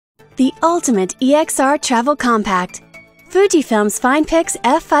The ultimate EXR travel compact. Fujifilm's FinePix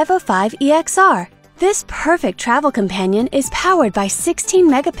F505 EXR. This perfect travel companion is powered by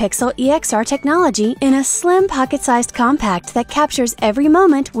 16-megapixel EXR technology in a slim pocket-sized compact that captures every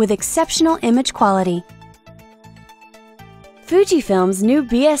moment with exceptional image quality. Fujifilm's new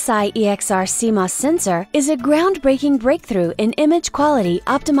BSI EXR CMOS sensor is a groundbreaking breakthrough in image quality,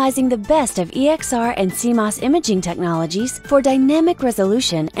 optimizing the best of EXR and CMOS imaging technologies for dynamic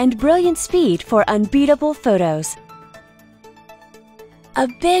resolution and brilliant speed for unbeatable photos. A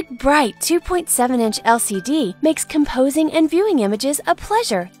big, bright 2.7-inch LCD makes composing and viewing images a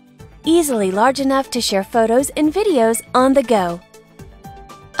pleasure, easily large enough to share photos and videos on the go.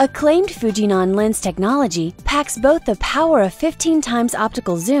 Acclaimed Fujinon lens technology packs both the power of 15 times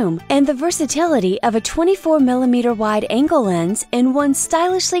optical zoom and the versatility of a 24mm wide-angle lens in one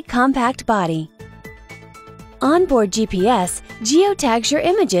stylishly compact body. Onboard GPS geotags your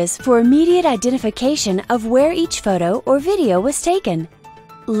images for immediate identification of where each photo or video was taken.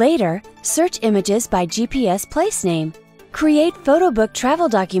 Later, search images by GPS place name, create photobook travel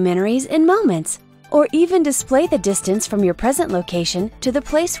documentaries in moments, or even display the distance from your present location to the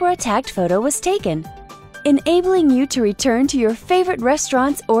place where a tagged photo was taken, enabling you to return to your favorite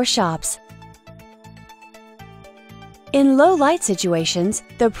restaurants or shops. In low-light situations,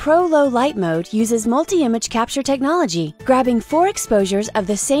 the Pro Low Light mode uses multi-image capture technology, grabbing 4 exposures of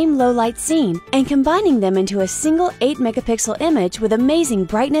the same low-light scene and combining them into a single 8-megapixel image with amazing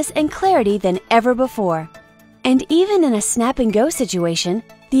brightness and clarity than ever before. And even in a snap-and-go situation,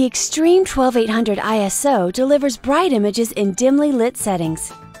 the Extreme 12800 ISO delivers bright images in dimly lit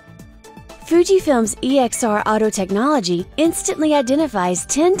settings. Fujifilm's EXR Auto technology instantly identifies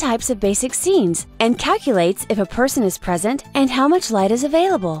 10 types of basic scenes and calculates if a person is present and how much light is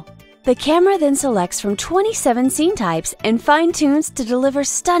available. The camera then selects from 27 scene types and fine-tunes to deliver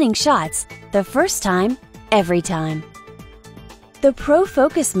stunning shots, the first time, every time. The Pro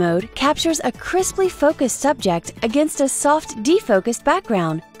Focus mode captures a crisply focused subject against a soft, defocused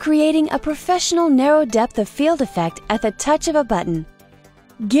background, creating a professional narrow depth of field effect at the touch of a button.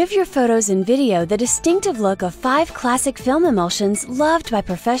 Give your photos and video the distinctive look of 5 classic film emulsions loved by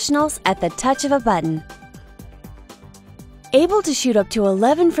professionals at the touch of a button. Able to shoot up to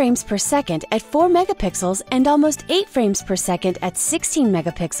 11 frames per second at 4 megapixels and almost 8 frames per second at 16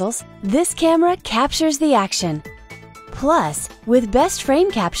 megapixels, this camera captures the action. Plus, with best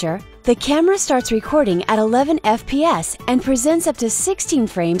frame capture, the camera starts recording at 11 FPS and presents up to 16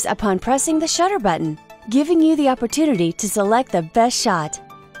 frames upon pressing the shutter button, giving you the opportunity to select the best shot.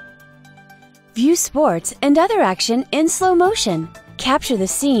 View sports and other action in slow motion. Capture the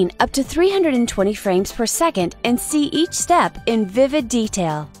scene up to 320 frames per second and see each step in vivid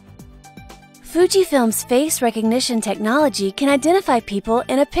detail. Fujifilm's face recognition technology can identify people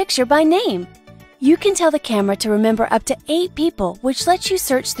in a picture by name. You can tell the camera to remember up to 8 people, which lets you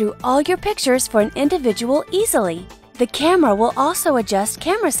search through all your pictures for an individual easily. The camera will also adjust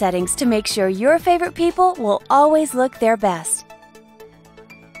camera settings to make sure your favorite people will always look their best.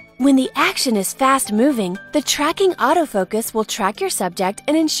 When the action is fast-moving, the tracking autofocus will track your subject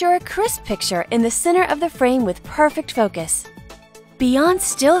and ensure a crisp picture in the center of the frame with perfect focus. Beyond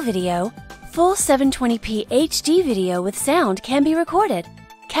still video, full 720p HD video with sound can be recorded,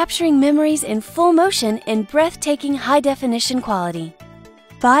 capturing memories in full motion in breathtaking high-definition quality.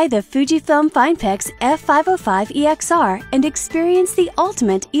 Buy the Fujifilm FinePix F505 EXR and experience the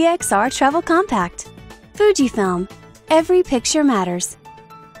ultimate EXR travel compact. Fujifilm. Every picture matters.